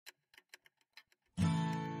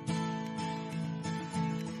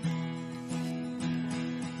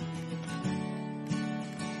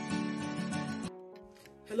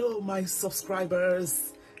Hello, my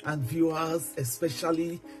subscribers and viewers,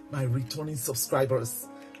 especially my returning subscribers.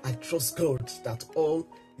 I trust God that all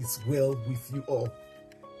is well with you all.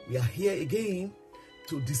 We are here again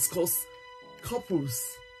to discuss couples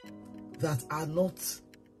that are not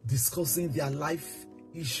discussing their life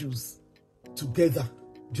issues together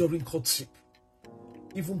during courtship,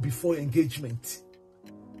 even before engagement,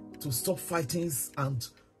 to stop fightings and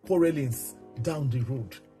quarrelings down the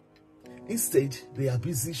road. Instead, they are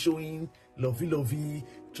busy showing lovey-lovey,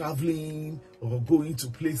 traveling or going to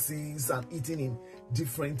places and eating in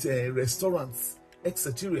different restaurants,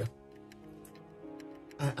 etc.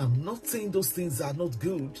 I am not saying those things are not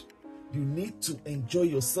good. You need to enjoy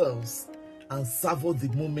yourselves and savor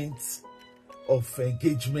the moment of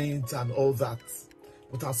engagement and all that.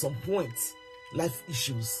 But at some point, life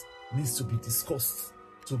issues needs to be discussed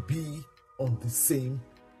to be on the same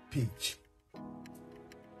page.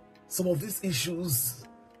 Some of these issues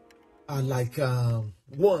are like,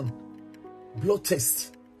 one, blood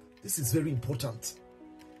test. This is very important.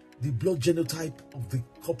 The blood genotype of the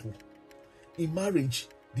couple. In marriage,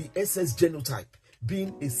 the SS genotype,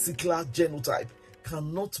 being a sickler genotype,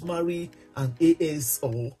 cannot marry an AS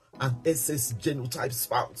or an SS genotype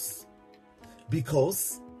spouse,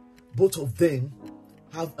 because both of them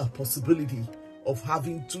have a possibility of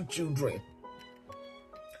having 2 children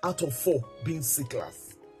out of 4 being sicklers,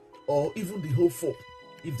 or even the whole 4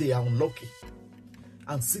 if they are unlucky.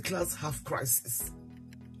 And sicklers have crisis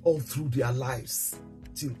all through their lives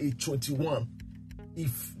till age 21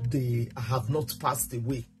 if they have not passed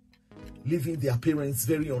away, leaving their parents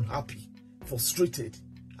very unhappy, frustrated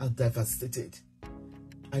and devastated.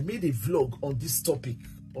 I made a vlog on this topic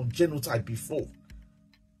on genotype before.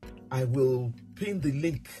 I will pin the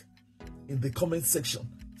link in the comment section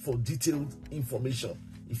for detailed information.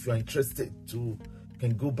 If you are interested, you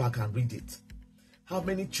can go back and read it. How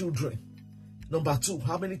many children? Number 2,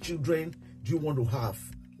 how many children do you want to have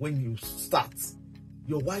when you start?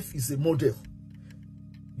 Your wife is a model.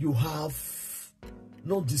 You have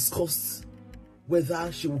not discussed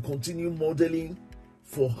whether she will continue modeling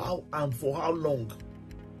for how long,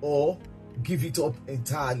 or give it up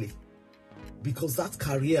entirely, because that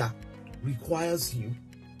career requires you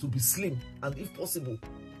to be slim, and if possible,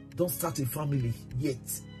 don't start a family yet.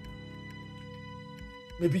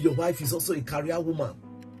 Maybe your wife is also a career woman,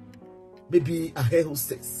 maybe a hair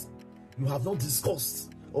hostess. You have not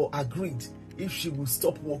discussed or agreed if she will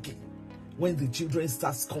stop working when the children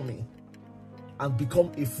starts coming and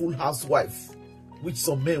become a full housewife, which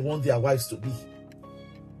some men want their wives to be,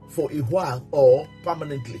 for a while or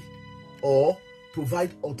permanently, or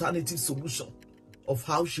provide alternative solution of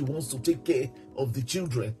how she wants to take care of the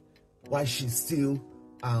children while she's still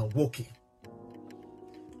working.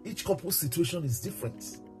 Each couple's situation is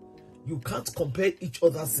different. You can't compare each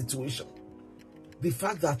other's situation. The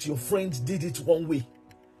fact that your friend did it one way,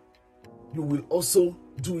 you will also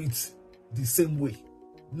do it the same way.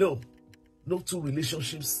 No 2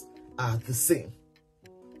 relationships are the same.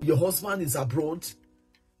 Your husband is abroad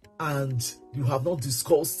and you have not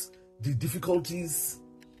discussed the difficulties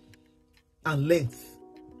and length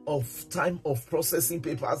of time of processing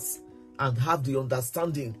papers and have the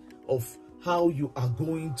understanding of how you are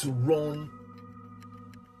going to run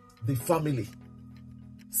the family,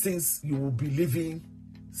 since you will be living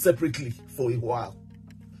separately for a while.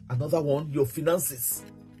 Another one, your finances.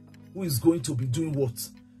 Who is going to be doing what?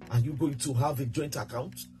 Are you going to have a joint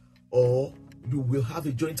account, or you will have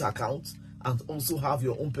a joint account and also have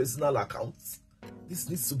your own personal accounts? This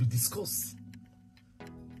needs to be discussed.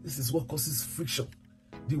 This is what causes friction.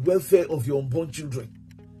 The welfare of your unborn children.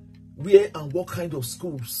 Where and what kind of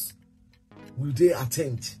schools will they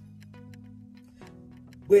attend?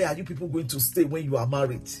 Where are you people going to stay when you are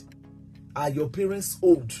married? Are your parents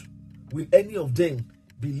old? Will any of them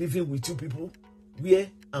be living with you people? Where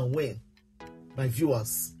and when? My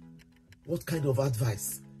viewers, what kind of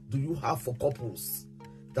advice do you have for couples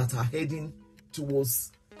that are heading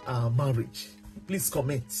towards marriage? Please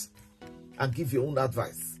comment and give your own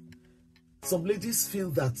advice. Some ladies feel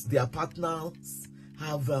that their partners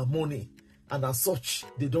have money, and as such,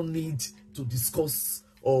 they don't need to discuss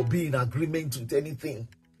or be in agreement with anything.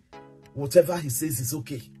 Whatever he says is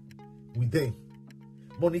okay with them.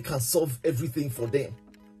 Money can solve everything for them.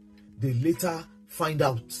 They later find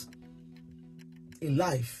out in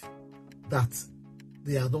life that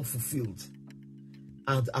they are not fulfilled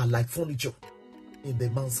and are like furniture in the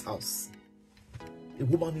man's house. A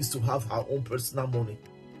woman needs to have her own personal money.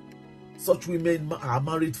 Such women are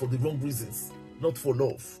married for the wrong reasons, not for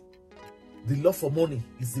love. The love for money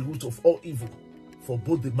is the root of all evil for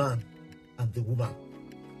both the man and the woman.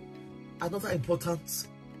 Another important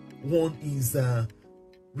One is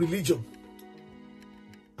religion.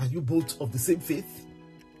 Are you both of the same faith,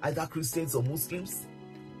 either Christians or Muslims?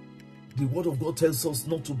 The word of God tells us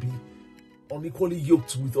not to be unequally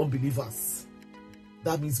yoked with unbelievers.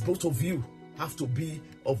 That means both of you have to be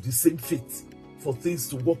of the same faith for things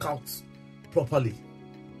to work out properly.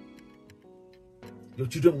 Your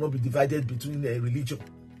children will not be divided between religion.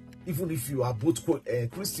 Even if you are both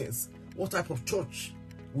Christians, what type of church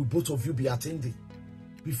will both of you be attending?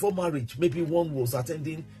 Before marriage, maybe one was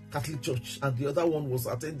attending Catholic church and the other one was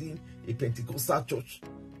attending a Pentecostal church.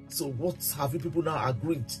 So what have you people now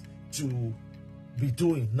agreed to be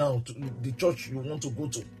doing now to the church you want to go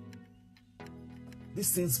to?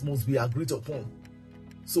 These things must be agreed upon.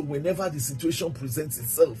 So whenever the situation presents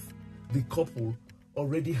itself, the couple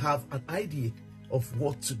already have an idea of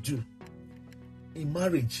what to do. In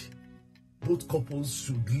marriage, both couples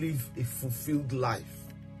should live a fulfilled life,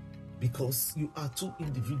 because you are two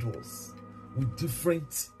individuals with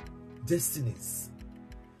different destinies.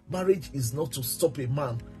 Marriage is not to stop a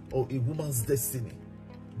man or a woman's destiny,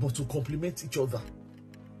 but to complement each other,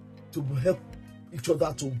 to help each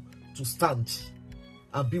other to stand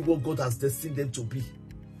and be what God has destined them to be.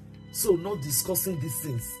 So not discussing these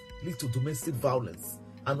things lead to domestic violence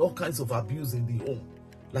and all kinds of abuse in the home,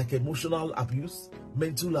 like emotional abuse,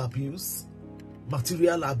 mental abuse,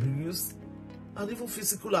 material abuse, and even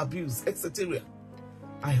physical abuse, etc.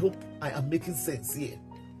 I hope I am making sense here.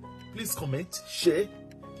 Please comment, share,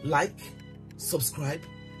 like, subscribe,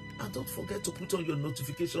 and don't forget to put on your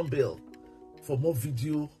notification bell for more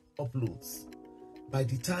video uploads. By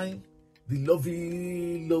the time the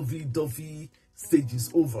lovey-dovey stage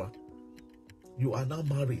is over, you are now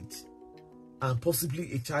married and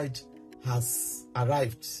possibly a child has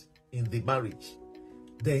arrived in the marriage.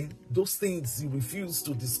 Then those things you refuse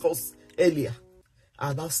to discuss earlier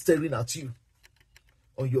are now staring at you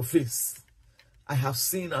on your face. I have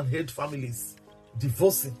seen and heard families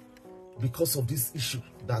divorcing because of this issue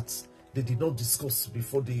that they did not discuss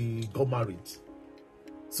before they got married.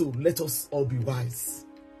 So let us all be wise.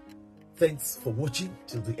 Thanks for watching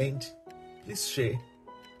till the end. Please share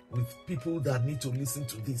with people that need to listen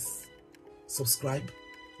to this. Subscribe,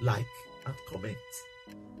 like, and comment.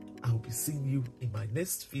 I'll be seeing you in my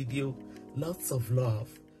next video. Lots of love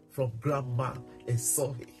from Grandma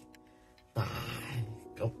Esohe. Bye.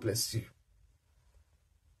 God bless you.